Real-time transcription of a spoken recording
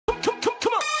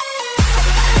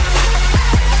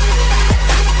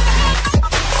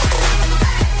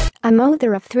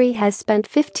Amother-of-three has spent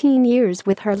 15 years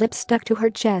with her lips stuck to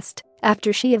her chest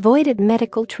after she avoided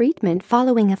medical treatment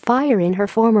following a fire in her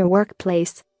former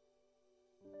workplace.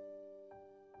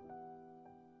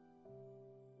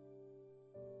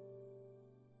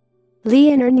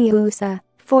 Leonor Niusa,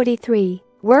 43,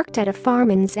 worked at a farm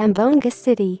in Zamboanga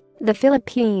City, the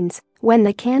Philippines, when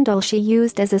the candle she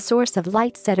used as a source of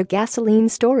light set a gasoline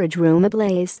storage room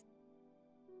ablaze.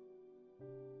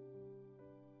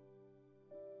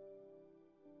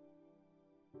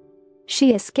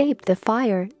 She escaped the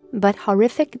fire, but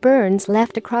horrific burns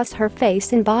left across her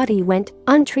face and body went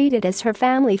untreated as her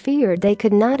family feared they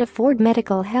could not afford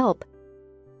medical help.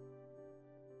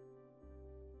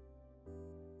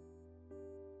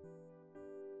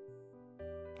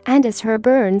 And as her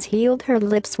burns healed, her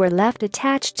lips were left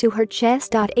attached to her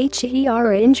chest. Her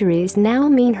injuries now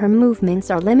mean her movements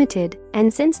are limited,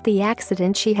 and since the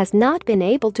accident she has not been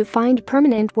able to find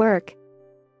permanent work.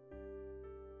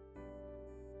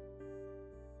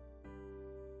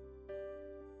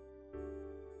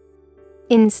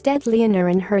 Instead, Leonor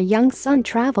and her young son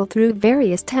travel through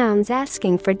various towns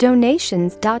asking for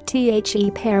donations.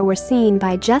 The pair were seen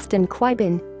by Justin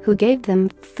Quibin, who gave them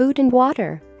food and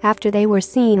water after they were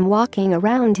seen walking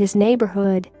around his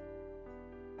neighborhood.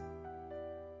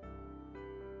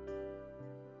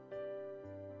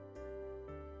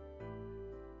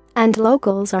 And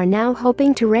locals are now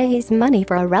hoping to raise money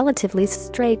for a relatively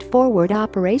straightforward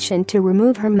operation to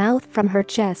remove her mouth from her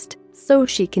chest so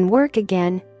she can work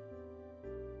again.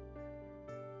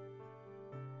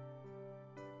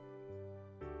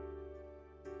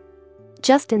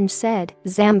 Justin said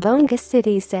Zamboanga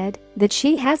City said that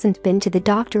she hasn't been to the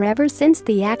doctor ever since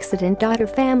the accident. Her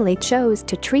family chose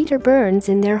to treat her burns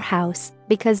in their house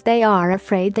because they are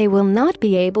afraid they will not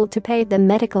be able to pay the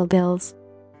medical bills.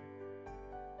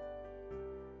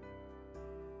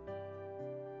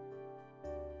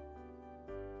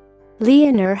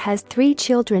 Leonor has 3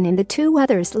 children and the 2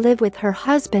 others live with her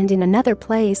husband in another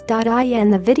place.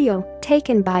 In the video,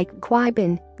 taken by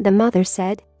Quibin, the mother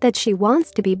said that she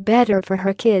wants to be better for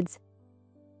her kids.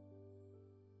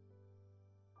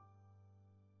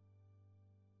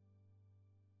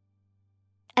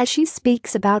 As she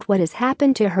speaks about what has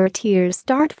happened to her, tears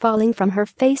start falling from her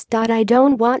face. I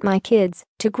don't want my kids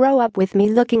to grow up with me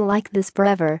looking like this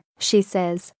forever, she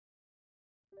says.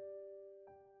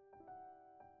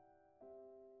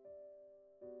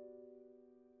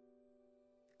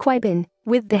 Quibin,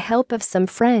 with the help of some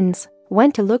friends,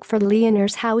 went to look for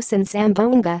Leonor's house in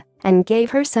Zamboanga and gave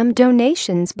her some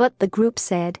donations, but the group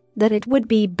said that it would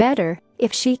be better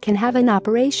if she can have an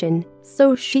operation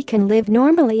so she can live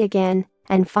normally again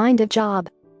and find a job.